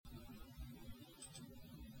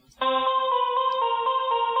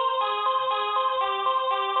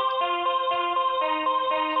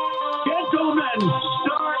and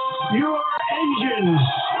start your engines.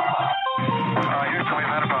 Houston, we've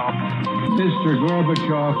had a problem. Mr.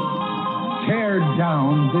 Gorbachev, tear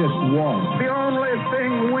down this wall. The only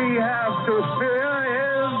thing we have to fear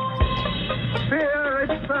is fear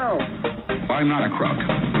itself. I'm not a crook.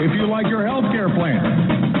 If you like your health care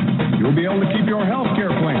plan, you'll be able to keep your health care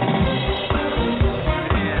plan.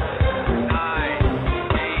 9, 8,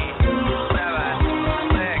 7,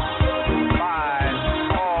 6, 5,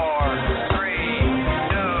 4, 3,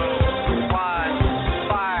 2, 1,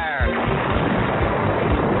 fire.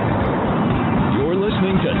 You're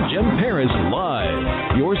listening to Jim Paris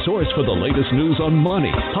Live, your source for the latest news on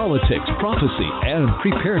money, politics, prophecy, and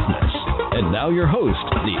preparedness. And now your host,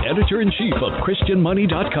 the editor-in-chief of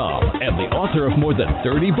ChristianMoney.com and the author of more than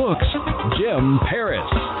 30 books, Jim Paris.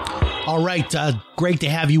 All right. Great to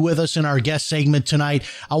have you with us in our guest segment tonight.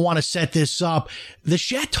 I want to set this up. The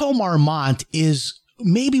Chateau Marmont is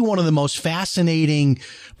maybe one of the most fascinating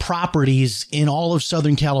properties in all of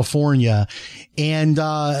Southern California. And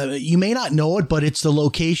you may not know it, but it's the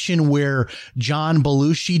location where John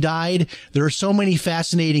Belushi died. There are so many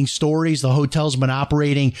fascinating stories. The hotel's been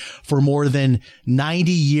operating for more than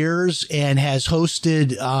 90 years and has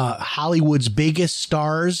hosted Hollywood's biggest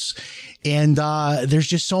stars. And there's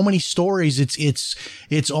just so many stories.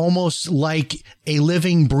 It's almost like a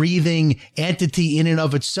living, breathing entity in and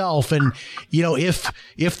of itself. And you know,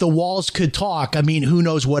 if the walls could talk, I mean, who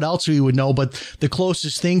knows what else we would know? But the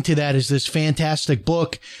closest thing to that is this fantastic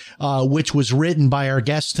book, which was written by our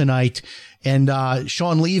guest tonight. And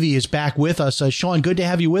Shawn Levy is back with us. Shawn, good to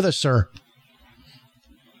have you with us, sir.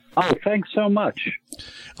 Oh, thanks so much.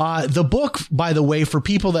 The book, by the way, for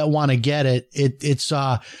people that want to get it,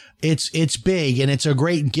 it's big, and it's a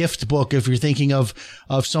great gift book if you're thinking of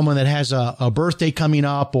someone that has a birthday coming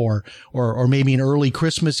up or maybe an early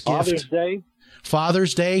Christmas gift.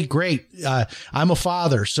 Father's Day, great. I'm a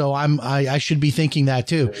father, so I should be thinking that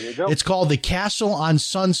too. It's called The Castle on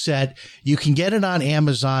Sunset. You can get it on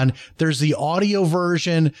Amazon. There's the audio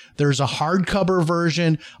version. There's a hardcover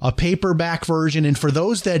version, a paperback version. And for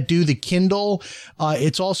those that do the Kindle,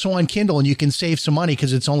 it's also on Kindle, and you can save some money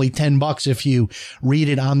because it's only $10 if you read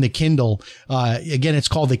it on the Kindle. Again, it's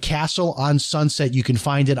called The Castle on Sunset. You can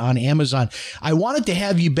find it on Amazon. I wanted to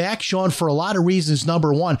have you back, Shawn, for a lot of reasons.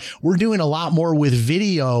 Number one, we're doing a lot more with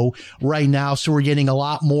video right now, so we're getting a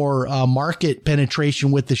lot more market penetration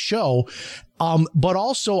with the show. But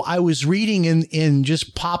also, I was reading in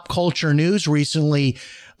just pop culture news recently.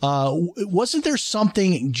 Wasn't there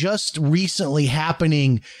something just recently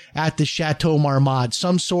happening at the Chateau Marmont,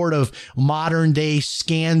 some sort of modern day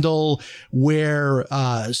scandal where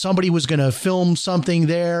somebody was going to film something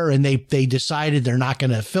there and they decided they're not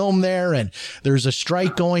going to film there, and there's a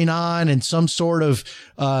strike going on and some sort of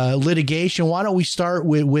litigation? Why don't we start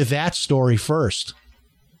with that story first?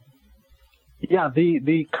 Yeah,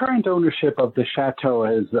 the current ownership of the Chateau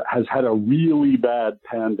has had a really bad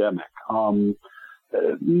pandemic.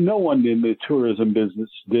 No one in the tourism business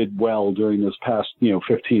did well during this past,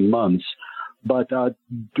 15 months. But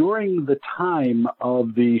during the time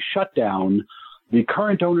of the shutdown, the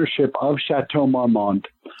current ownership of Chateau Marmont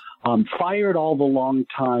fired all the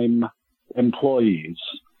longtime employees.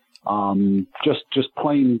 Just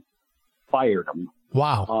plain fired them.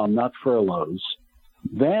 Wow. Not furloughs.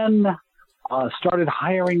 Then started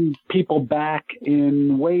hiring people back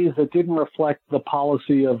in ways that didn't reflect the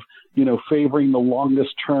policy of favoring the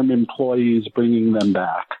longest term employees, bringing them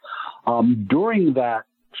back. During that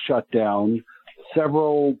shutdown,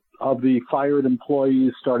 several of the fired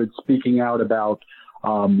employees started speaking out about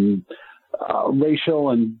racial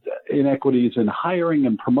and inequities in hiring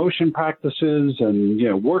and promotion practices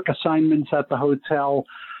and, work assignments at the hotel.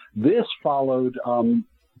 This followed,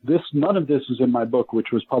 none of this is in my book,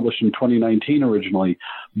 which was published in 2019 originally,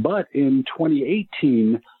 but in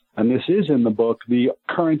 2018, and this is in the book, the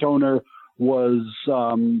current owner was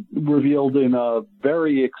revealed in a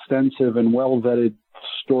very extensive and well-vetted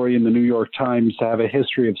story in the New York Times to have a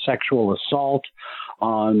history of sexual assault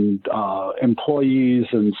on employees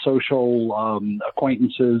and social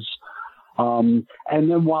acquaintances. And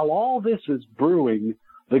then while all this is brewing,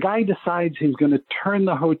 the guy decides he's going to turn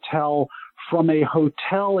the hotel from a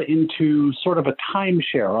hotel into sort of a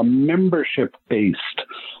timeshare, a membership-based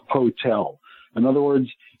hotel. In other words,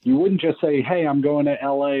 you wouldn't just say, hey, I'm going to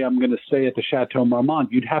L.A., I'm going to stay at the Chateau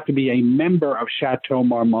Marmont. You'd have to be a member of Chateau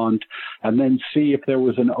Marmont and then see if there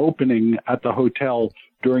was an opening at the hotel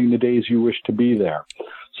during the days you wish to be there.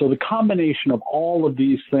 So the combination of all of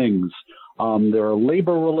these things, there are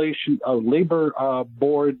labor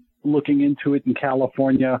board looking into it in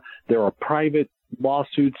California. There are private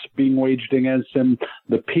lawsuits being waged against him.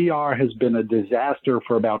 The PR has been a disaster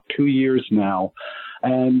for about 2 years now.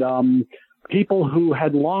 And people who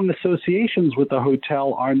had long associations with the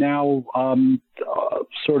hotel are now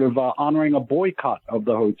honoring a boycott of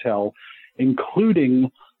the hotel,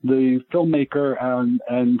 including the filmmaker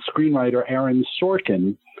and screenwriter Aaron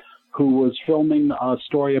Sorkin, who was filming a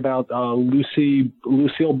story about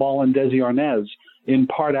Lucille Ball and Desi Arnaz, in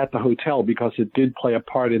part at the hotel because it did play a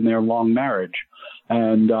part in their long marriage.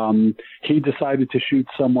 And he decided to shoot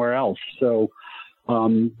somewhere else. So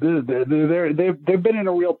they've been in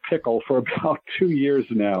a real pickle for about 2 years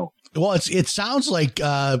now. Well, it sounds like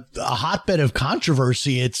a hotbed of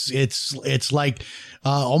controversy. It's like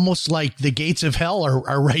almost like the gates of hell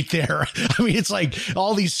are right there. I mean, it's like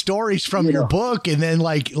all these stories from your book, and then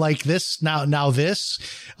like this now this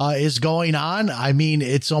is going on. I mean,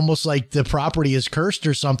 it's almost like the property is cursed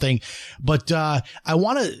or something. But I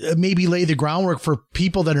want to maybe lay the groundwork for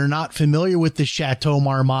people that are not familiar with the Chateau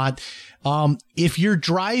Marmont. If you're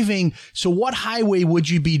driving, so what highway would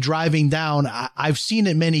you be driving down? I've seen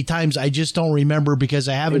it many times. I just don't remember because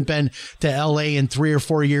I haven't been to LA in 3 or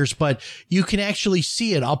 4 years, but you can actually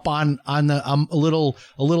see it up on the, a little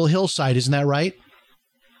hillside. Isn't that right?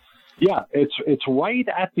 Yeah, it's right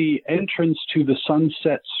at the entrance to the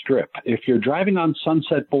Sunset Strip. If you're driving on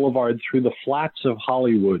Sunset Boulevard through the flats of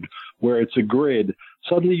Hollywood, where it's a grid,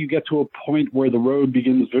 suddenly you get to a point where the road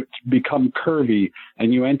begins to become curvy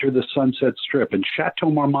and you enter the Sunset Strip. And Chateau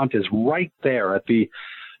Marmont is right there at the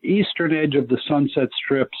eastern edge of the Sunset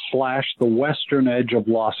Strip / the western edge of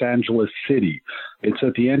Los Angeles City. It's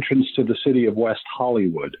at the entrance to the city of West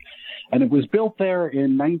Hollywood. And it was built there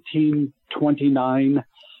in 1929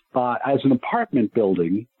 as an apartment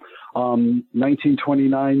building.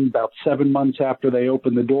 1929, about 7 months after they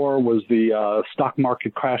opened the door, was the stock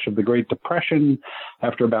market crash of the Great Depression.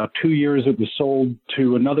 After about 2 years, it was sold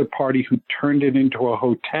to another party who turned it into a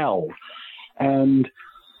hotel. And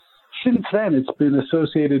since then, it's been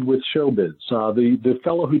associated with showbiz. The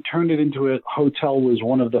fellow who turned it into a hotel was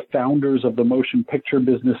one of the founders of the motion picture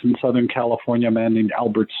business in Southern California, a man named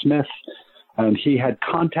Albert Smith. And he had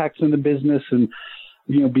contacts in the business, and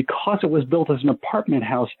because it was built as an apartment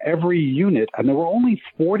house, every unit, and there were only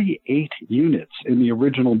 48 units in the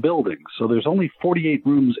original building. So there's only 48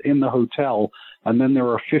 rooms in the hotel, and then there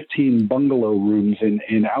are 15 bungalow rooms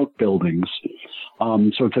in outbuildings.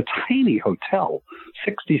 So it's a tiny hotel.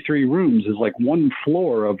 63 rooms is like one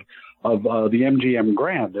floor of the MGM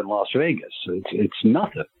Grand in Las Vegas. It's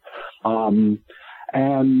nothing.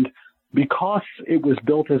 And because it was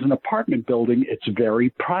built as an apartment building, it's very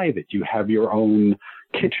private. You have your own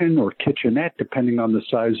kitchen or kitchenette, depending on the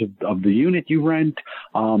size of the unit you rent.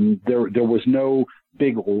 There was no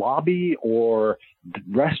big lobby or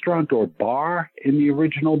restaurant or bar in the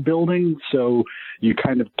original building. So you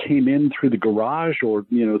kind of came in through the garage or,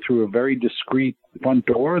 through a very discreet front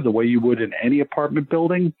door, the way you would in any apartment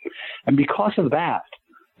building. And because of that,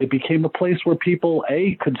 it became a place where people,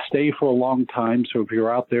 could stay for a long time. So if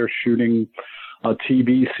you're out there shooting a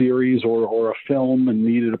TV series or a film and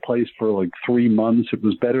needed a place for like 3 months, it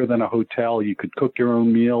was better than a hotel. You could cook your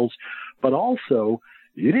own meals, but also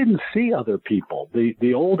you didn't see other people.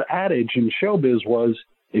 The old adage in showbiz was,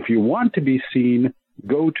 if you want to be seen,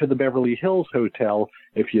 go to the Beverly Hills Hotel.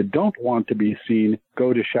 If you don't want to be seen,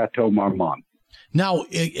 go to Chateau Marmont. Now,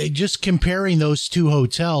 just comparing those two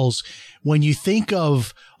hotels, when you think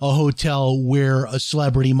of a hotel where a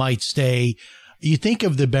celebrity might stay, you think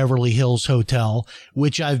of the Beverly Hills Hotel,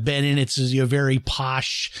 which I've been in. It's a very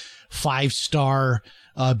posh, 5-star,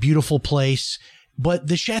 beautiful place. But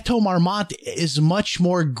the Chateau Marmont is a much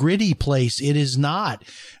more gritty place. It is not,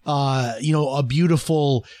 a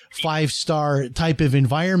beautiful 5-star type of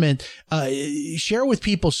environment. Share with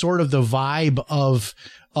people sort of the vibe of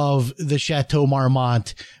the Chateau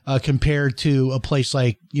Marmont compared to a place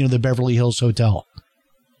like, the Beverly Hills Hotel.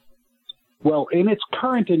 Well, in its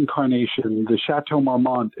current incarnation, the Chateau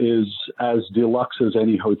Marmont is as deluxe as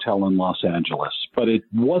any hotel in Los Angeles, but it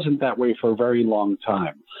wasn't that way for a very long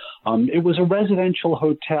time. It was a residential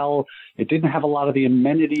hotel. It didn't have a lot of the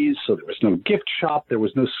amenities, so there was no gift shop. There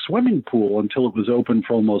was no swimming pool until it was open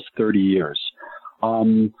for almost 30 years.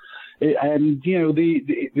 Because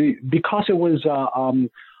it was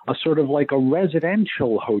a sort of like a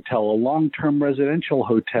residential hotel, a long-term residential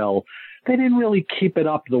hotel, they didn't really keep it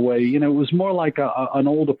up the way, it was more like an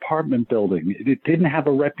old apartment building. It didn't have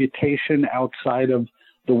a reputation outside of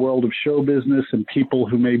the world of show business and people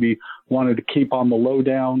who maybe wanted to keep on the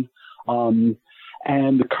lowdown. And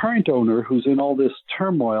the current owner, who's in all this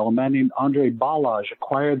turmoil, a man named Andre Balaj,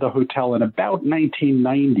 acquired the hotel in about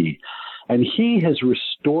 1990. And he has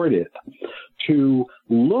restored it to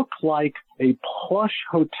look like a plush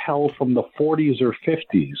hotel from the 40s or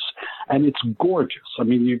 50s. And it's gorgeous. I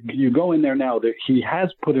mean, you go in there now, he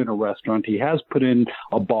has put in a restaurant. He has put in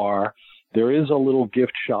a bar. There is a little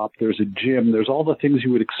gift shop. There's a gym. There's all the things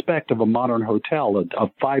you would expect of a modern hotel, a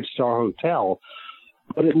five-star hotel.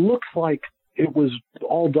 But it looks like it was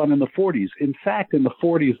all done in the 40s. In fact, in the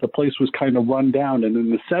 40s, the place was kind of run down. And in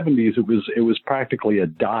the 70s, it was practically a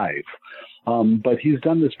dive. But he's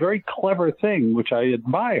done this very clever thing, which I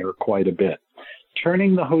admire quite a bit,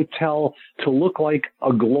 turning the hotel to look like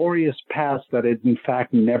a glorious past that it, in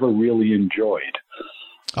fact, never really enjoyed.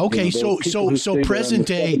 Okay, so present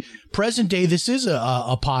day, this is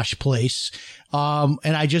a posh place,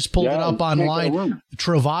 and I just pulled it up online.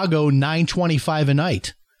 Trivago, $925 a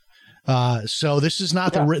night. So this is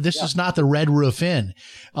not is not the Red Roof Inn.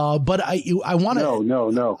 But I want to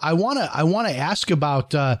no. I want to ask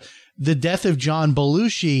about the death of John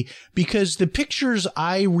Belushi, because the pictures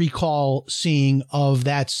I recall seeing of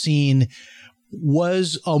that scene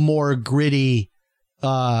was a more gritty,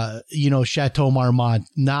 Chateau Marmont,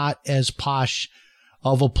 not as posh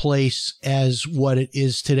of a place as what it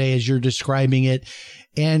is today, as you're describing it.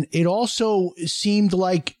 And it also seemed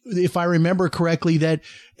like, if I remember correctly, that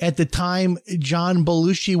at the time, John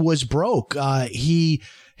Belushi was broke. He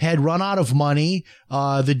had run out of money.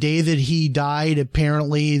 The day that he died,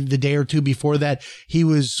 apparently the day or two before that, he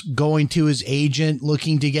was going to his agent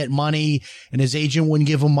looking to get money, and his agent wouldn't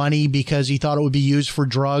give him money because he thought it would be used for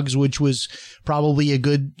drugs, which was probably a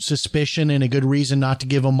good suspicion and a good reason not to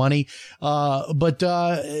give him money. But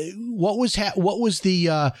what was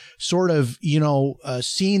the sort of,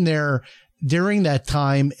 scene there during that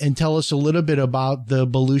time, and tell us a little bit about the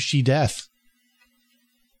Belushi death.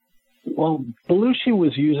 Well, Belushi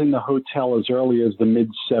was using the hotel as early as the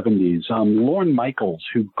mid-'70s. Lorne Michaels,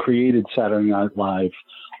 who created Saturday Night Live,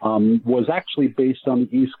 was actually based on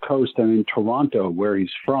the East Coast and in Toronto, where he's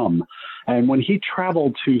from. And when he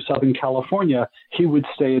traveled to Southern California, he would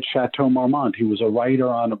stay at Chateau Marmont. He was a writer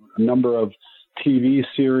on a number of TV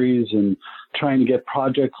series and trying to get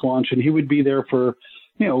projects launched, and he would be there for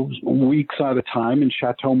weeks at a time, and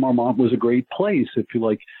Chateau Marmont was a great place. If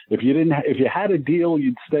you had a deal,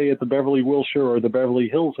 you'd stay at the Beverly Wilshire or the Beverly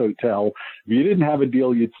Hills Hotel. If you didn't have a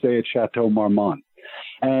deal, you'd stay at Chateau Marmont.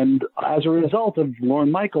 And as a result of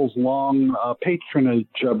Lorne Michaels' long patronage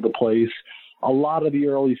of the place, a lot of the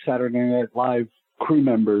early Saturday Night Live crew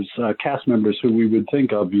members, cast members who we would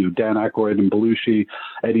think of, Dan Aykroyd and Belushi,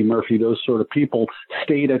 Eddie Murphy, those sort of people,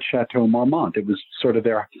 stayed at Chateau Marmont. It was sort of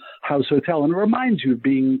their house hotel. And it reminds you of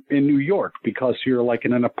being in New York, because you're like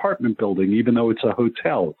in an apartment building, even though it's a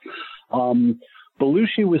hotel.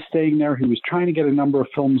 Belushi was staying there. He was trying to get a number of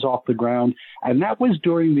films off the ground. And that was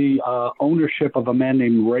during the ownership of a man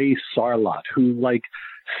named Ray Sarlott, who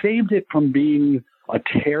saved it from being a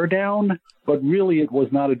teardown, but really it was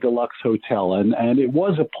not a deluxe hotel. And it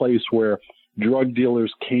was a place where drug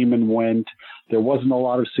dealers came and went. There wasn't a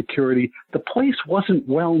lot of security. The place wasn't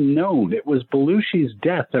well known. It was Belushi's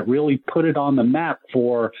death that really put it on the map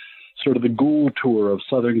for sort of the ghoul tour of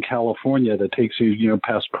Southern California that takes you,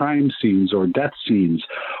 past crime scenes or death scenes,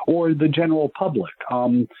 or the general public.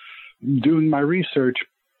 Doing my research,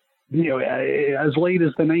 as late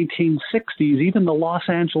as the 1960s, even the Los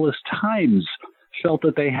Angeles Times felt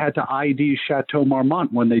that they had to ID Chateau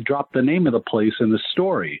Marmont when they dropped the name of the place in the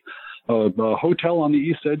story. A hotel on the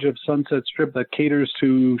east edge of Sunset Strip that caters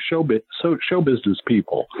to show business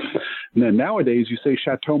people. And then nowadays, you say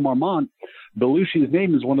Chateau Marmont, Belushi's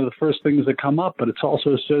name is one of the first things that come up, but it's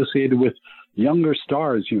also associated with younger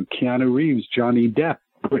stars, Keanu Reeves, Johnny Depp,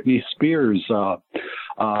 Britney Spears,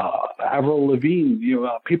 Avril Lavigne,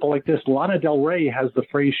 people like this. Lana Del Rey has the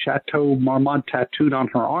phrase Chateau Marmont tattooed on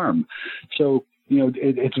her arm. So,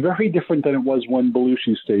 it's very different than it was when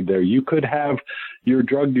Belushi stayed there. You could have your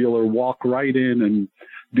drug dealer walk right in and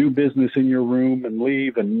do business in your room and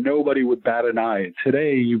leave, and nobody would bat an eye.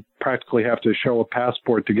 Today, you practically have to show a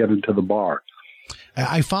passport to get into the bar.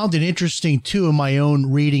 I found it interesting, too, in my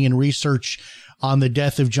own reading and research on the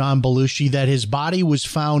death of John Belushi, that his body was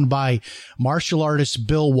found by martial artist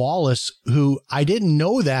Bill Wallace, who I didn't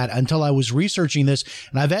know that until I was researching this.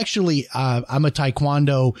 And I've actually, I'm a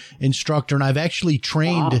Taekwondo instructor, and I've actually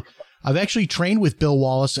trained with Bill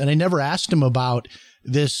Wallace, and I never asked him about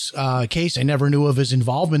this case. I never knew of his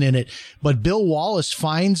involvement in it, but Bill Wallace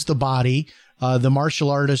finds the body, the martial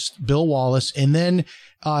artist Bill Wallace, and then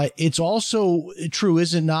it's also true,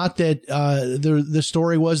 is it not, that the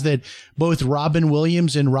story was that both Robin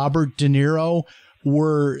Williams and Robert De Niro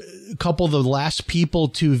were a couple of the last people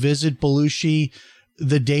to visit Belushi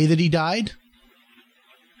the day that he died?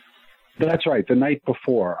 That's right. The night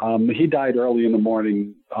before. He died early in the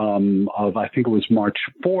morning of, I think it was March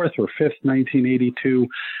 4th or 5th, 1982.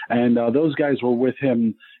 And those guys were with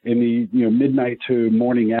him in the midnight to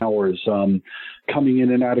morning hours, coming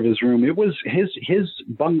in and out of his room. It was his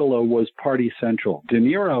bungalow was party central. De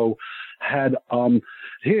Niro had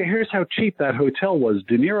here's how cheap that hotel was.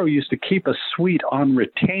 De Niro used to keep a suite on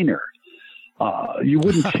retainer. You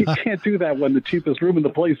can't do that when the cheapest room in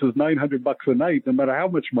the place is $900 a night, no matter how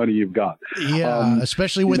much money you've got. Yeah,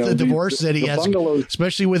 especially with the divorce that he has,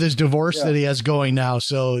 especially with his divorce that he has going now.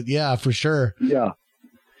 So yeah, for sure.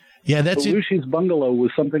 Yeah, that's Belushi's bungalow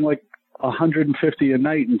was something like $150 a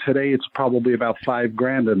night, and today it's probably about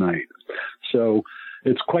 $5,000 a night. So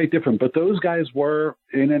it's quite different. But those guys were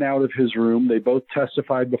in and out of his room. They both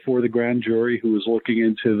testified before the grand jury, who was looking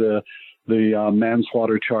into the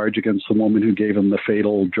manslaughter charge against the woman who gave him the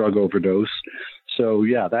fatal drug overdose. So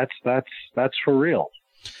yeah, that's for real.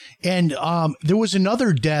 And there was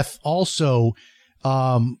another death also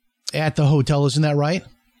at the hotel, isn't that right?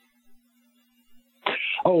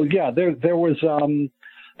 Oh yeah, there was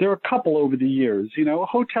there were a couple over the years.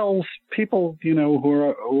 Hotels, people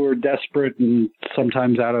who are desperate and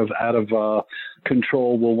sometimes out of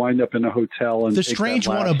control will wind up in a hotel. And the strange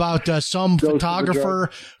one about some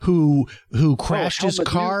photographer who crashed his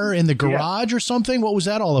car in the garage or something. What was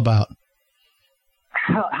that all about?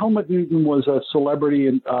 Helmut Newton was a celebrity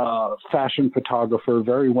and fashion photographer,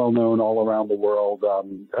 very well known all around the world.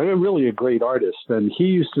 Really a great artist, and he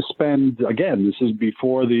used to spend, again, this is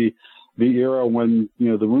before the era when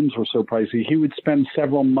the rooms were so pricey. He would spend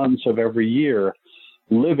several months of every year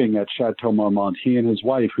living at Chateau Marmont. He and his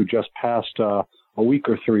wife, who just passed a week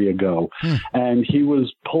or three ago, and he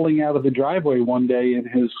was pulling out of the driveway one day in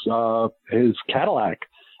his Cadillac,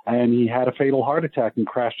 and he had a fatal heart attack and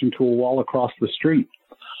crashed into a wall across the street.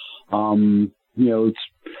 It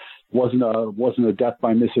wasn't a death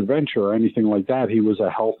by misadventure or anything like that. He was a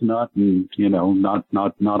health nut and not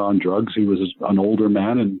on drugs. He was an older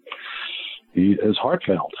man and his heart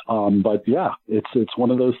failed. But yeah, it's one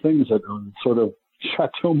of those things that sort of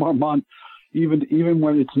Chateau Marmont. Even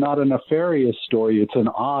when it's not a nefarious story, it's an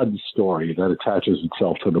odd story that attaches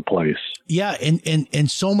itself to the place. Yeah,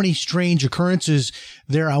 and so many strange occurrences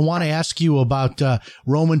there. I want to ask you about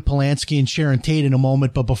Roman Polanski and Sharon Tate in a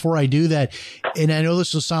moment, but before I do that, and I know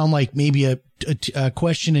this will sound like maybe a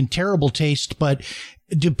question in terrible taste, but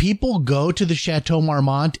do people go to the Chateau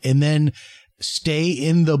Marmont and then stay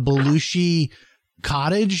in the Belushi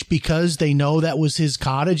cottage because they know that was his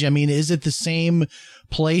cottage? I mean, is it the same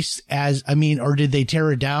place or did they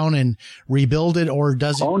tear it down and rebuild it, or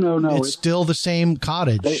does it? Oh, no. It's still the same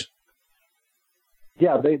cottage.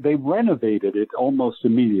 They renovated it almost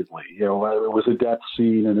immediately. It was a death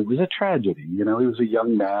scene and it was a tragedy. He was a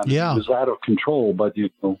young man. Yeah. He was out of control, but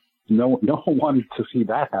no one wanted to see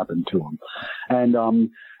that happen to him. And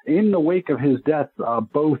in the wake of his death,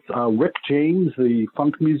 both Rick James, the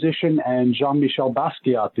funk musician, and Jean-Michel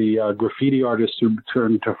Basquiat, the graffiti artist who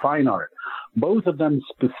turned to fine art, both of them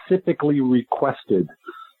specifically requested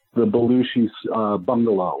the Belushi's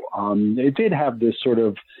bungalow. It did have this sort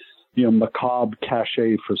of, macabre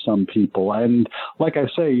cachet for some people. And like I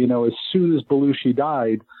say, as soon as Belushi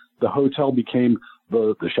died, the hotel became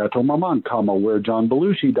the Chateau Marmont, where John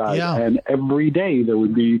Belushi died. Yeah. And every day there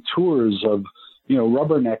would be tours of,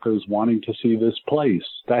 rubberneckers wanting to see this place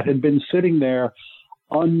that had been sitting there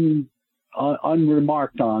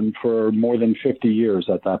unremarked on for more than 50 years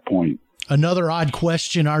at that point. Another odd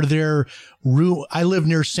question. I live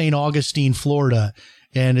near St. Augustine, Florida,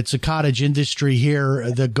 and it's a cottage industry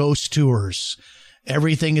here, the ghost tours.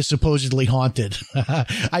 Everything is supposedly haunted.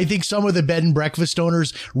 I think some of the bed and breakfast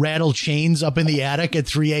owners rattle chains up in the attic at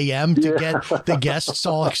 3 a.m. to get the guests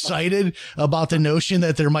all excited about the notion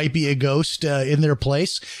that there might be a ghost in their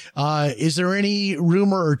place. Is there any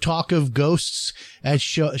rumor or talk of ghosts at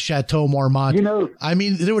Chateau Marmont?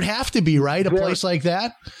 There would have to be, right? A place like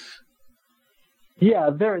that?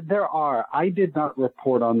 Yeah, there are. I did not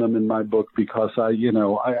report on them in my book because I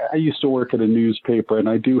used to work at a newspaper and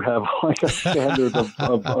I do have like a standard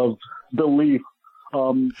of belief.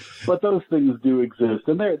 But those things do exist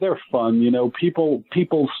and they're fun.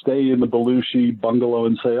 People stay in the Belushi bungalow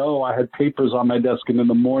and say, "Oh, I had papers on my desk and in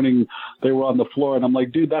the morning they were on the floor." And I'm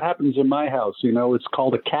like, "Dude, that happens in my house. It's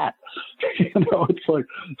called a cat." It's like,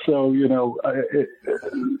 so,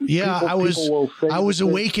 yeah, I was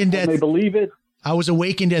awakened at, they believe it. I was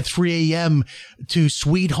awakened at 3 a.m. to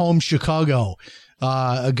Sweet Home Chicago,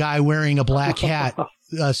 a guy wearing a black hat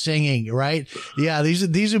singing, right? Yeah,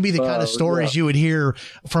 these would be the kind of stories you would hear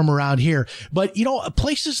from around here. But,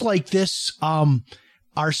 places like this,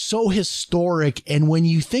 are so historic. And when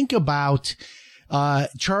you think about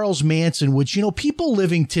Charles Manson, which, people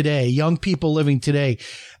living today, young people living today,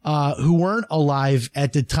 who weren't alive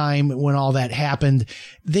at the time when all that happened,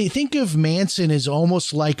 they think of Manson as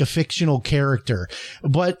almost like a fictional character.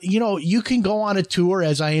 But, you can go on a tour,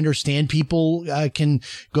 as I understand, people can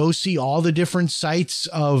go see all the different sites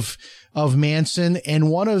of Manson.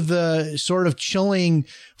 And one of the sort of chilling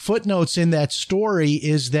footnotes in that story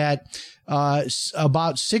is that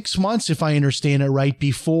about 6 months, if I understand it right,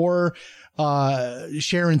 before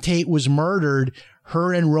Sharon Tate was murdered,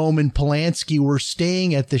 her and Roman Polanski were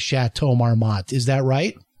staying at the Chateau Marmont. Is that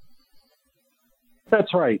right?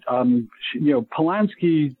 That's right.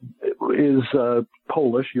 Polanski is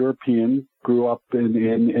Polish, European, grew up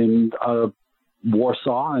in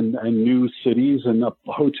Warsaw and new cities, and a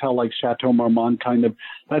hotel like Chateau Marmont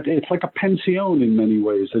it's like a pension in many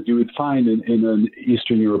ways that you would find in an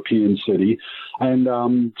Eastern European city.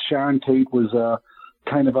 And Sharon Tate was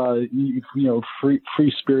kind of a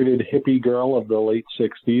free-spirited hippie girl of the late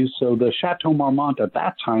 60s. So the Chateau Marmont at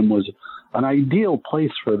that time was an ideal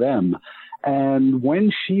place for them. And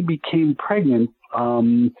when she became pregnant,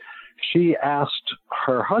 she asked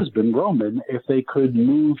her husband, Roman, if they could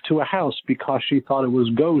move to a house because she thought it was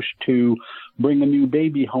gauche to bring a new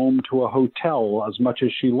baby home to a hotel as much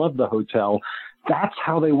as she loved the hotel. That's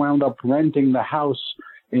how they wound up renting the house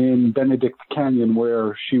in Benedict Canyon,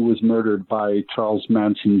 where she was murdered by Charles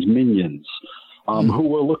Manson's minions, who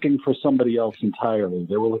were looking for somebody else entirely.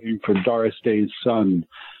 They were looking for Doris Day's son,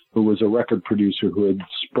 who was a record producer who had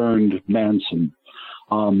spurned Manson.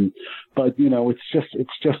 But it's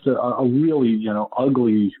just a really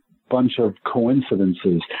ugly bunch of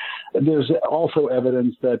coincidences. There's also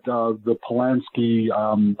evidence that the Polanski,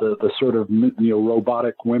 the sort of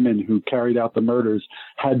robotic women who carried out the murders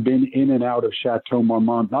had been in and out of Chateau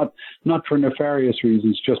Marmont, not for nefarious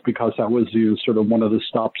reasons, just because that was sort of one of the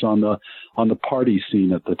stops on the party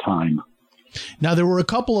scene at the time. Now, there were a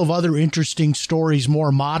couple of other interesting stories,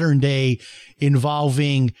 more modern day,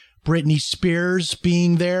 involving Britney Spears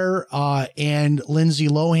being there, and Lindsay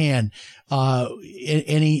Lohan.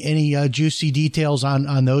 Any juicy details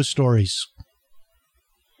on those stories?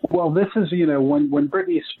 Well, this is, when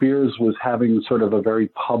Britney Spears was having sort of a very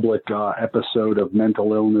public episode of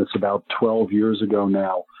mental illness about 12 years ago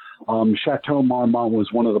now, Chateau Marmont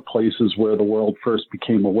was one of the places where the world first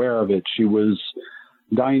became aware of it. She was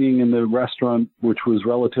dining in the restaurant, which was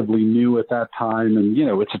relatively new at that time. And,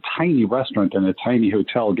 it's a tiny restaurant and a tiny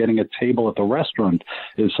hotel. Getting a table at the restaurant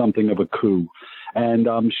is something of a coup. And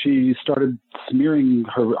she started smearing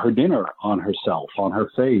her dinner on herself, on her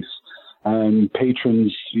face. And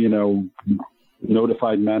patrons,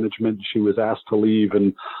 notified management. She was asked to leave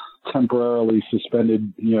and temporarily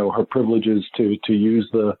suspended, her privileges to use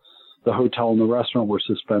the hotel and the restaurant were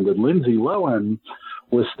suspended. Lindsay Lohan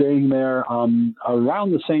was staying there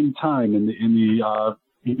around the same time in the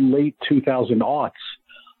late 2000s,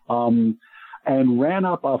 and ran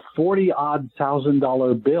up a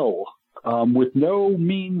 $40,000 bill with no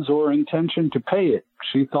means or intention to pay it.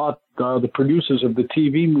 She thought the producers of the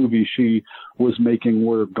TV movie she was making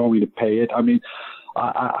were going to pay it. I mean,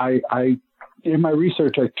 I in my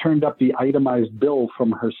research, I turned up the itemized bill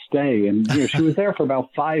from her stay, and she was there for about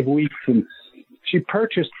 5 weeks, and she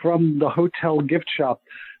purchased from the hotel gift shop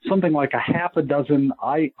something like a half a dozen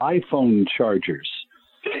iPhone chargers.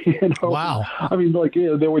 Wow. I mean,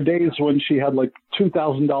 there were days when she had like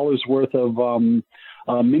 $2,000 worth of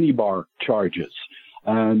minibar charges.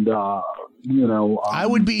 And, I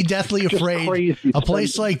would be deathly afraid. A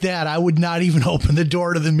place like that, I would not even open the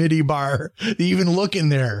door to the mini bar, even look in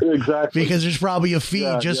there. Exactly. Because there's probably a fee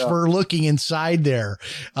for looking inside there.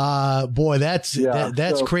 Boy, that's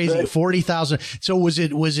crazy. 40,000. So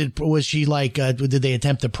was she like, did they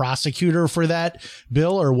attempt to prosecute her for that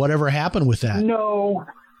bill or whatever happened with that? No.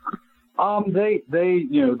 They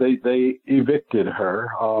evicted her.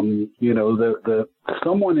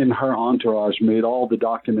 Someone in her entourage made all the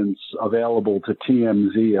documents available to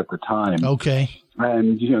TMZ at the time. Okay.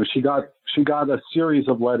 And, she got a series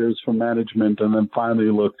of letters from management, and then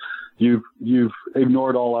finally, look, you've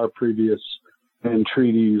ignored all our previous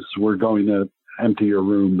entreaties. We're going to empty your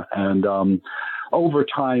room. And, over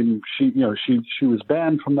time, she was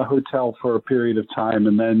banned from the hotel for a period of time,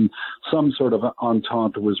 and then some sort of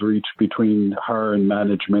entente was reached between her and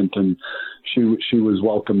management, and she was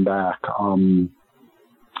welcomed back.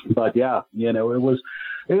 But yeah, it was,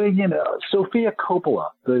 Sofia Coppola,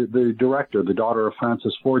 the director, the daughter of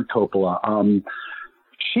Francis Ford Coppola.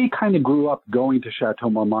 she kind of grew up going to Chateau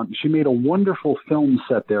Marmont. She made a wonderful film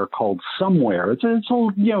set there called Somewhere. It's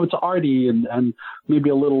it's arty and maybe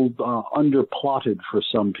a little underplotted for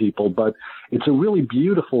some people, but it's a really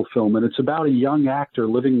beautiful film, and it's about a young actor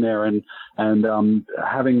living there and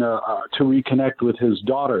having to reconnect with his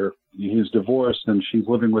daughter. He's divorced and she's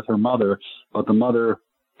living with her mother, but the mother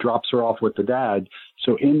drops her off with the dad.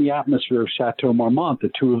 So in the atmosphere of Chateau Marmont, the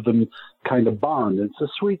two of them kind of bond. It's a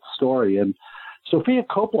sweet story. And Sofia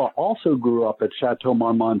Coppola also grew up at Chateau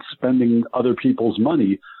Marmont spending other people's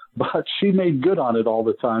money, but she made good on it all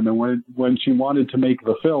the time. And when she wanted to make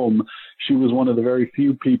the film, she was one of the very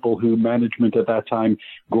few people who management at that time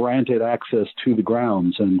granted access to the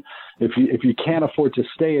grounds. And if you can't afford to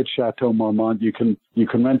stay at Chateau Marmont, you can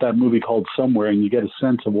rent that movie called Somewhere, and you get a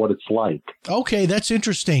sense of what it's like. Okay, that's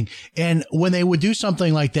interesting. And when they would do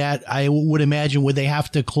something like that, I would imagine, would they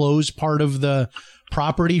have to close part of the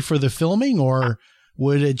property for the filming, or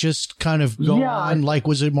would it just kind of go on? Like,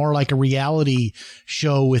 was it more like a reality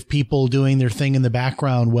show with people doing their thing in the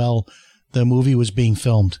background while the movie was being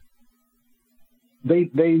filmed? They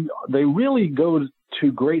really go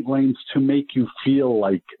to great lengths to make you feel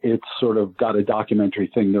like it's sort of got a documentary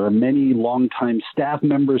thing. There are many longtime staff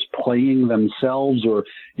members playing themselves, or,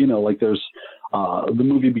 like there's the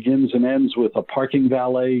movie begins and ends with a parking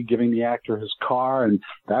valet giving the actor his car, and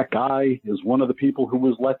that guy is one of the people who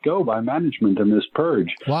was let go by management in this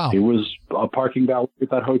purge. Wow. He was a parking valet at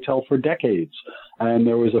that hotel for decades. And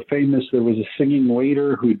there was a singing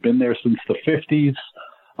waiter who'd been there since the 50s,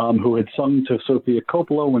 who had sung to Sofia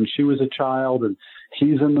Coppola when she was a child, and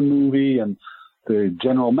he's in the movie, and the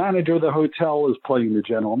general manager of the hotel is playing the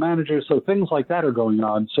general manager. So things like that are going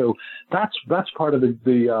on. So that's part of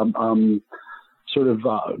the sort of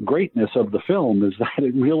greatness of the film, is that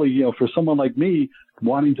it really, for someone like me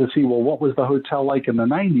wanting to see, well, what was the hotel like in the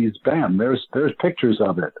 90s? Bam, there's pictures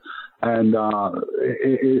of it. And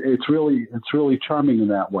it's really charming in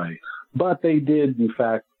that way. But they did, in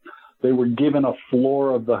fact, they were given a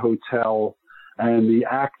floor of the hotel, and the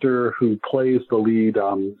actor who plays the lead,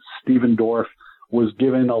 Stephen Dorff, was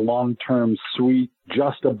given a long-term suite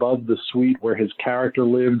just above the suite where his character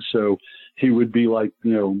lived. So he would be like,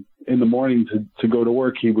 in the morning to go to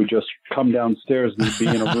work, he would just come downstairs and be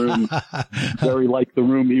in a room very like the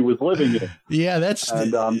room he was living in. Yeah,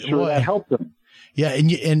 and I'm sure that helped him. Yeah,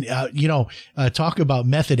 and talk about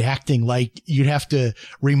method acting. Like, you'd have to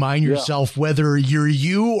remind yourself whether you're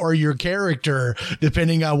you or your character,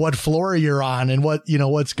 depending on what floor you're on and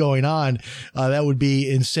what's going on. That would be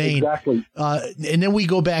insane. Exactly. And then we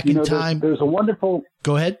go back in time. There's a wonderful.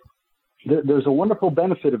 Go ahead. There's a wonderful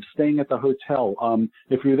benefit of staying at the hotel.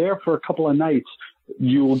 If you're there for a couple of nights,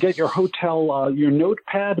 you will get your hotel, your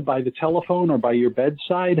notepad by the telephone or by your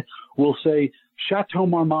bedside will say, Chateau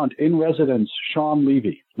Marmont, in residence, Shawn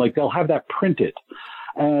Levy. Like, they'll have that printed.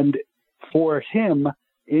 And for him,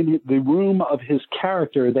 in the room of his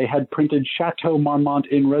character, they had printed Chateau Marmont,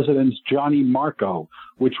 in residence, Johnny Marco,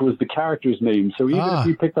 which was the character's name. So even if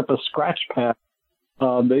he picked up a scratch pad,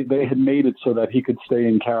 they had made it so that he could stay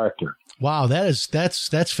in character. Wow,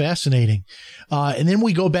 that's fascinating. And then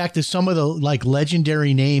we go back to some of the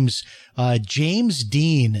legendary names. James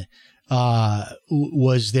Dean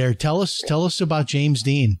was there. Tell us about James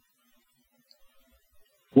Dean.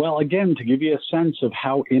 Well, again, to give you a sense of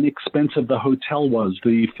how inexpensive the hotel was,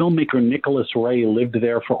 the filmmaker Nicholas Ray lived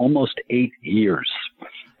there for almost 8 years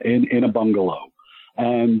in a bungalow.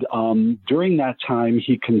 And during that time,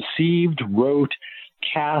 he conceived, wrote,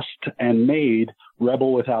 cast, and made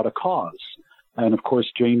Rebel Without a Cause. And of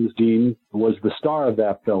course, James Dean was the star of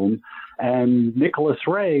that film. And Nicholas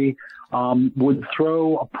Ray would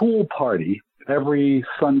throw a pool party every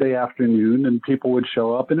Sunday afternoon, and people would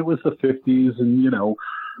show up. And it was the 50s, and,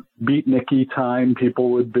 beat Nicky time. People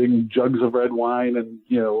would bring jugs of red wine and,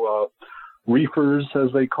 reefers,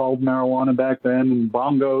 as they called marijuana back then, and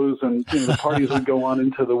bongos, and the parties would go on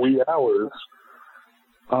into the wee hours.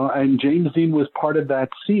 And James Dean was part of that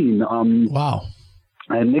scene. Wow.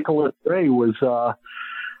 And Nicholas Ray was,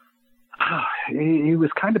 he was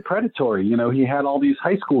kind of predatory. He had all these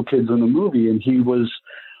high school kids in the movie, and he was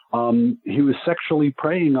sexually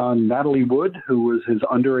preying on Natalie Wood, who was his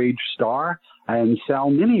underage star, and Sal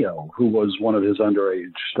Mineo, who was one of his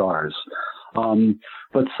underage stars.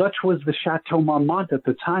 But such was the Chateau Marmont at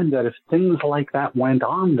the time that if things like that went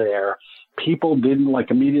on there, people didn't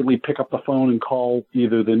immediately pick up the phone and call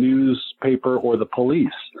either the newspaper or the police.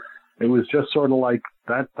 It was just sort of like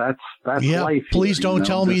that's life. Please don't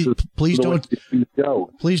tell me. Please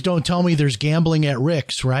don't tell me there's gambling at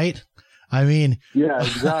Rick's, right? I mean, yeah,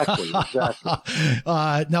 exactly.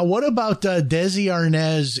 Now, what about Desi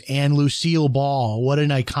Arnaz and Lucille Ball? What an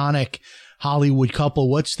iconic Hollywood couple.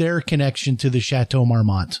 What's their connection to the Chateau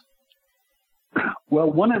Marmont? Well,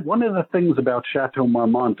 one of the things about Chateau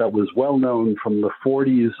Marmont that was well known from the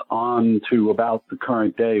 40s on to about the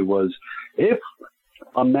current day was if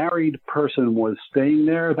a married person was staying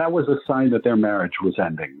there, that was a sign that their marriage was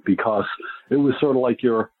ending, because it was sort of like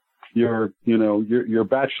your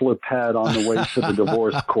bachelor pad on the way to the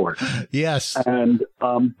divorce court. Yes. And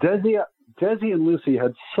Desi and Lucy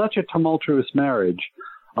had such a tumultuous marriage.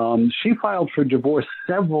 She filed for divorce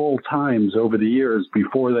several times over the years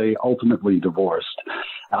before they ultimately divorced.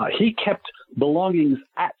 He kept belongings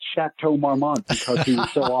at Chateau Marmont because he was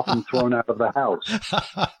so often thrown out of the house.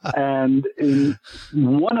 And in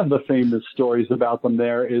one of the famous stories about them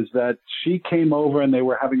there is that she came over and they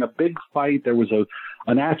were having a big fight. There was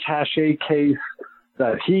an attaché case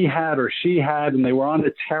that he had or she had, and they were on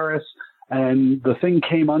a terrace. And the thing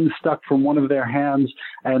came unstuck from one of their hands,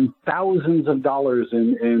 and thousands of dollars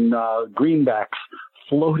in greenbacks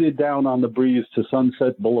floated down on the breeze to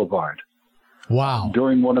Sunset Boulevard. Wow!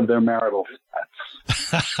 During one of their marital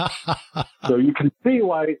sets. So you can see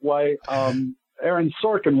why Aaron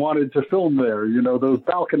Sorkin wanted to film there. You know, those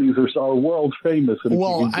balconies are world famous. And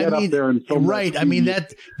well, if you can get up there and film right. I mean,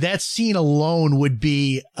 that scene alone would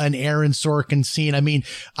be an Aaron Sorkin scene. I mean,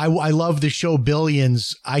 I love the show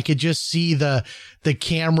Billions. I could just see the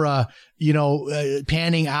camera,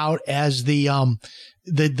 panning out as the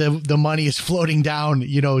money is floating down,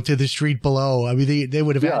 to the street below. I mean, they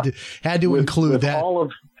would have had to include with that. All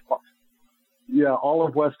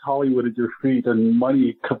of West Hollywood at your feet and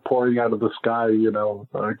money pouring out of the sky,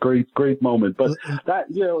 a great moment. But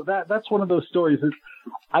that's one of those stories.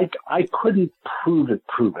 I couldn't prove it.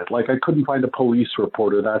 Like I couldn't find a police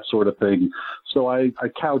report or that sort of thing. So I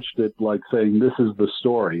couched it like saying, this is the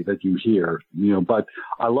story that you hear, but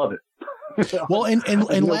I love it. Well, and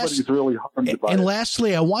nobody's really harmed by it.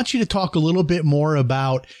 Lastly, I want you to talk a little bit more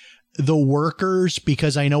about the workers,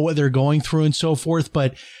 because I know what they're going through and so forth.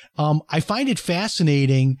 But I find it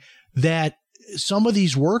fascinating that some of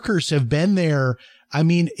these workers have been there. I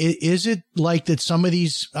mean, is it like that some of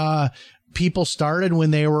these people started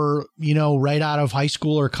when they were, right out of high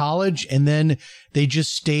school or college, and then they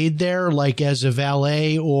just stayed there like as a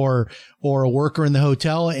valet or a worker in the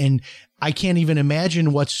hotel? And I can't even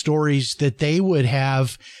imagine what stories that they would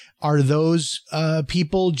have. Are those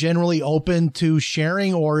people generally open to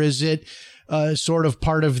sharing, or is it sort of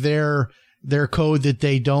part of their code that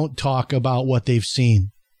they don't talk about what they've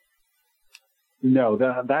seen? No,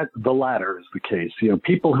 that the latter is the case.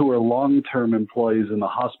 People who are long-term employees in the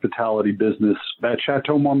hospitality business at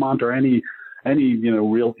Chateau Marmont or any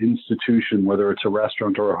real institution, whether it's a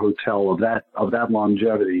restaurant or a hotel of that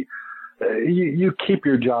longevity, you keep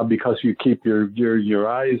your job because you keep your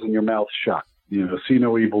eyes and your mouth shut. See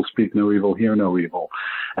no evil, speak no evil, hear no evil.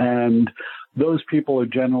 And those people are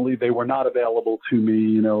generally, they were not available to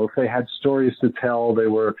me. If they had stories to tell, they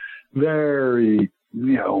were very,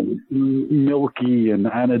 milky and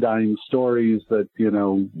anodyne stories that,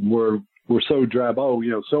 were so drab. Oh,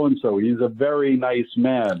 so-and-so, he's a very nice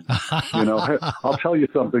man. I'll tell you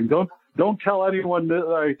something. Don't tell anyone that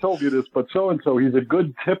I told you this, but so-and-so, he's a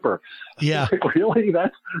good tipper. Yeah. Like, really?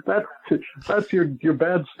 That's your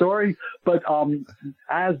bad story? But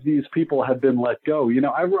as these people have been let go,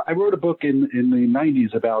 I wrote a book in the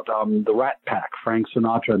 90s about the Rat Pack, Frank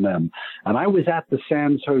Sinatra and them. And I was at the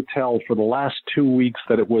Sands Hotel for the last 2 weeks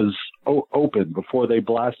that it was open before they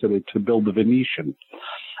blasted it to build the Venetian.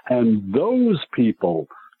 And those people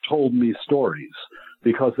told me stories,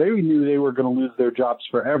 because they knew they were going to lose their jobs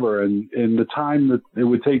forever. And in the time that it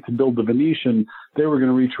would take to build the Venetian, they were going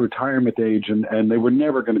to reach retirement age, and they were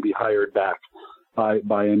never going to be hired back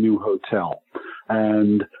by a new hotel.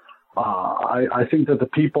 And I think that the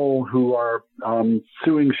people who are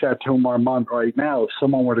suing Chateau Marmont right now, if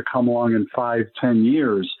someone were to come along in 5-10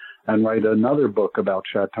 years and write another book about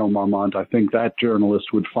Chateau Marmont, I think that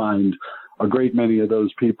journalist would find a great many of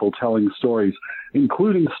those people telling stories,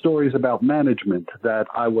 including stories about management that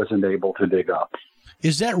I wasn't able to dig up.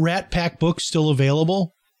 Is that Rat Pack book still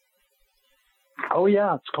available? Oh,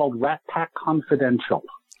 yeah. It's called Rat Pack Confidential.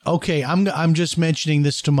 Okay. I'm just mentioning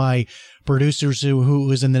this to my producers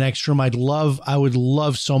who is in the next room. I would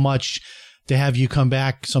love so much to have you come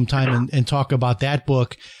back sometime and talk about that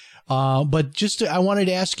book. But I wanted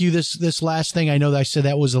to ask you this last thing. I know that I said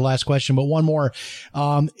that was the last question, but one more.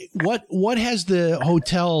 What has the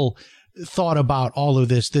hotel thought about all of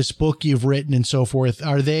this book you've written and so forth?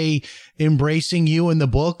 Are they embracing you in the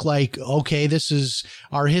book? Like, okay, this is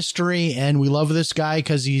our history and we love this guy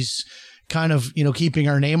because he's kind of, keeping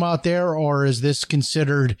our name out there, or is this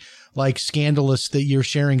considered like scandalous that you're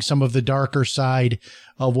sharing some of the darker side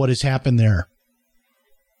of what has happened there?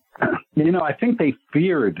 I think they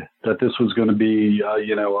feared that this was going to be,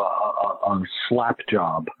 a slap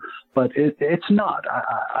job, but it's not.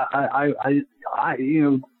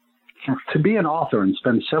 To be an author and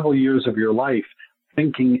spend several years of your life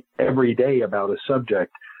thinking every day about a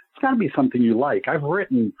subject, it's got to be something you like. I've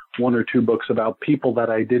written 1 or 2 books about people that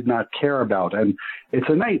I did not care about, and it's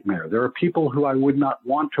a nightmare. There are people who I would not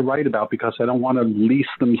want to write about because I don't want to lease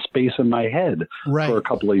them space in my head for a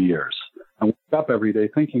couple of years. I wake up every day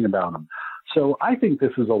thinking about them. So I think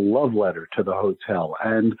this is a love letter to the hotel.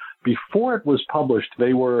 And before it was published,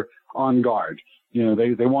 they were on guard.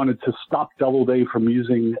 They wanted to stop Doubleday from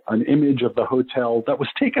using an image of the hotel that was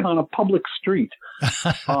taken on a public street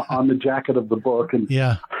on the jacket of the book.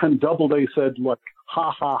 And Doubleday said, look,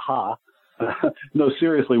 ha, ha, ha. No,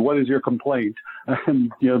 seriously, what is your complaint?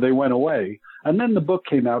 And, they went away. And then the book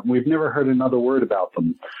came out, and we've never heard another word about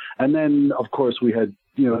them. And then, of course, we had,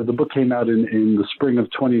 the book came out in the spring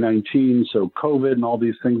of 2019, so COVID and all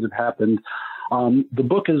these things have happened. The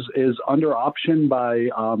book is under option by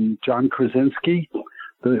John Krasinski,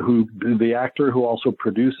 the actor who also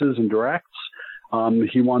produces and directs.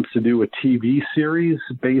 He wants to do a TV series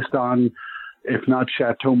based on, if not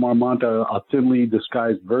Chateau Marmont, a thinly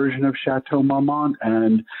disguised version of Chateau Marmont.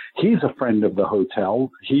 And he's a friend of the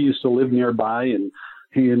hotel. He used to live nearby, and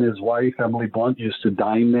he and his wife, Emily Blunt, used to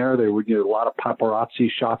dine there. There were a lot of paparazzi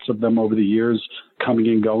shots of them over the years coming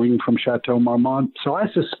and going from Chateau Marmont. So I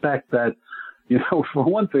suspect that, for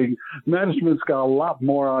one thing, management's got a lot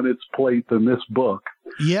more on its plate than this book.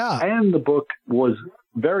 Yeah. And the book was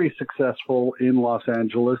very successful in Los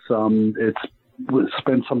Angeles. It's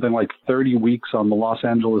spent something like 30 weeks on the Los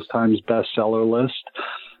Angeles Times bestseller list.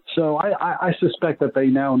 So I suspect that they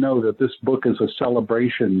now know that this book is a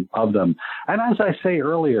celebration of them. And as I say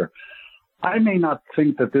earlier, I may not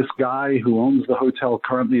think that this guy who owns the hotel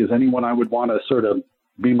currently is anyone I would want to sort of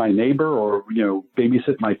be my neighbor or,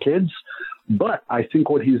 babysit my kids. But I think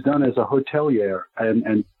what he's done as a hotelier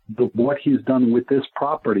and what he's done with this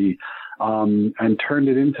property and turned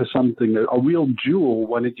it into something, a real jewel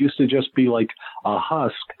when it used to just be like a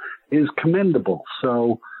husk, is commendable.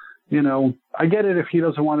 So, I get it if he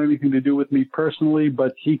doesn't want anything to do with me personally,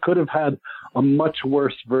 but he could have had a much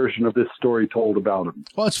worse version of this story told about him.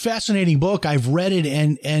 Well, it's a fascinating book. I've read it,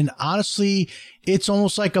 and honestly, it's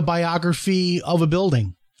almost like a biography of a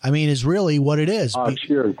building. I mean, is really what it is.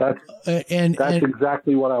 Cheers. That's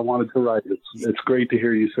exactly what I wanted to write. It's great to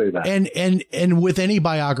hear you say that. And with any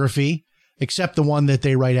biography, except the one that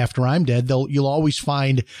they write after I'm dead, you'll always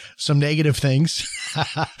find some negative things,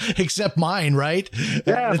 except mine, right?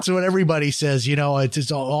 Yeah. That's what everybody says.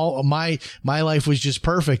 It's all my life was just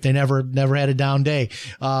perfect. I never had a down day.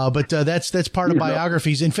 But that's part of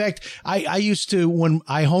biographies. In fact, I used to, when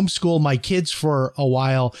I homeschooled my kids for a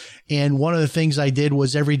while, and one of the things I did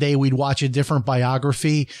was every day we'd watch a different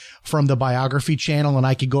biography from the Biography channel, and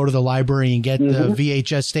I could go to the library and get the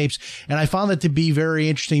VHS tapes. And I found that to be very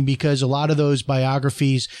interesting because a lot of those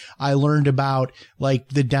biographies I learned about, like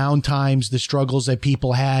the down times, the struggles that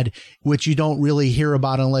people had, which you don't really hear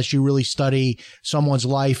about unless you really study someone's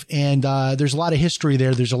life. And there's a lot of history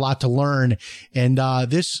there. There's a lot to learn. And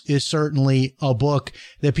this is certainly a book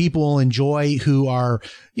that people will enjoy who are,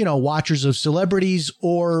 watchers of celebrities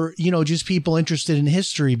or, just people interested in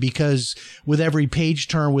history, because with every page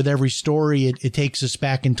turn, with every story, it takes us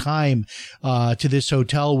back in time to this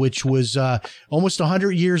hotel, which was almost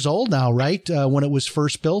 100 years old now, right? When it was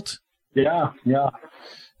first built. Yeah.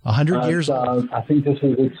 100 years old. I think this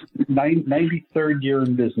is its 93rd year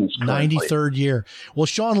in business. Currently. 93rd year. Well,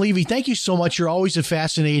 Shawn Levy, thank you so much. You're always a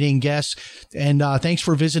fascinating guest, and thanks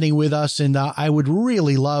for visiting with us. And I would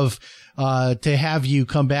really love to have you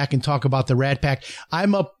come back and talk about the Rat Pack.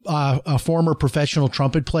 I'm a former professional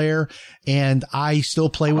trumpet player, and I still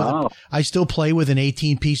play with an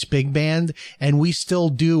 18-piece big band, and we still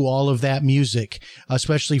do all of that music,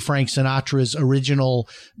 especially Frank Sinatra's original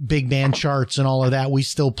big band charts and all of that. We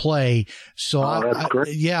still play. So that's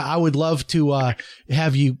great. I would love to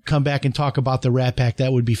have you come back and talk about the Rat Pack.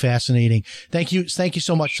 That would be fascinating. Thank you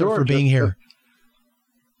so much for being here.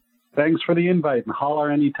 Thanks for the invite, and holler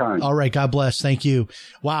anytime. All right. God bless. Thank you.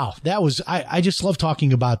 Wow. That was, I just love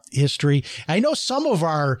talking about history. I know some of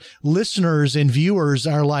our listeners and viewers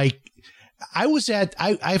are like, I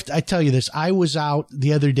tell you this, I was out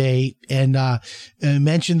the other day and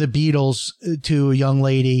mentioned the Beatles to a young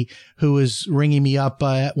lady who was ringing me up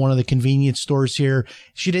at one of the convenience stores here.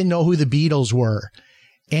 She didn't know who the Beatles were.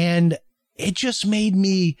 And it just made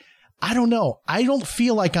me, I don't know. I don't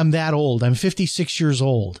feel like I'm that old. I'm 56 years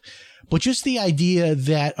old. But just the idea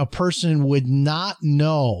that a person would not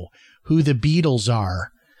know who the Beatles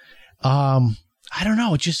are, I don't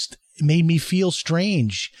know. It just made me feel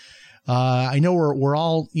strange. I know we're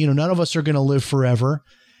all, none of us are going to live forever.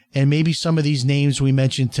 And maybe some of these names we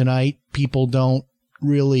mentioned tonight, people don't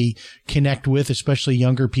really connect with, especially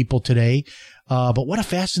younger people today. But what a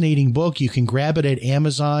fascinating book. You can grab it at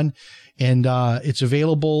Amazon, and it's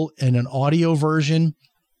available in an audio version.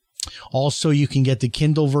 Also, you can get the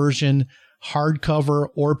Kindle version, hardcover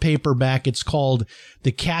or paperback. It's called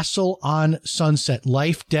The Castle on Sunset,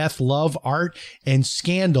 Life, Death, Love, Art, and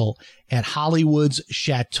Scandal at Hollywood's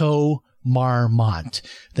Chateau Marmont.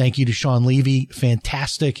 Thank you to Shawn Levy.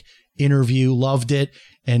 Fantastic interview. Loved it.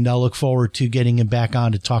 And I'll look forward to getting him back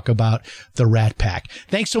on to talk about the Rat Pack.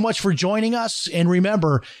 Thanks so much for joining us. And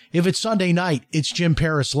remember, if it's Sunday night, it's Jim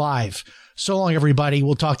Paris Live. So long, everybody.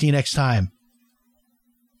 We'll talk to you next time.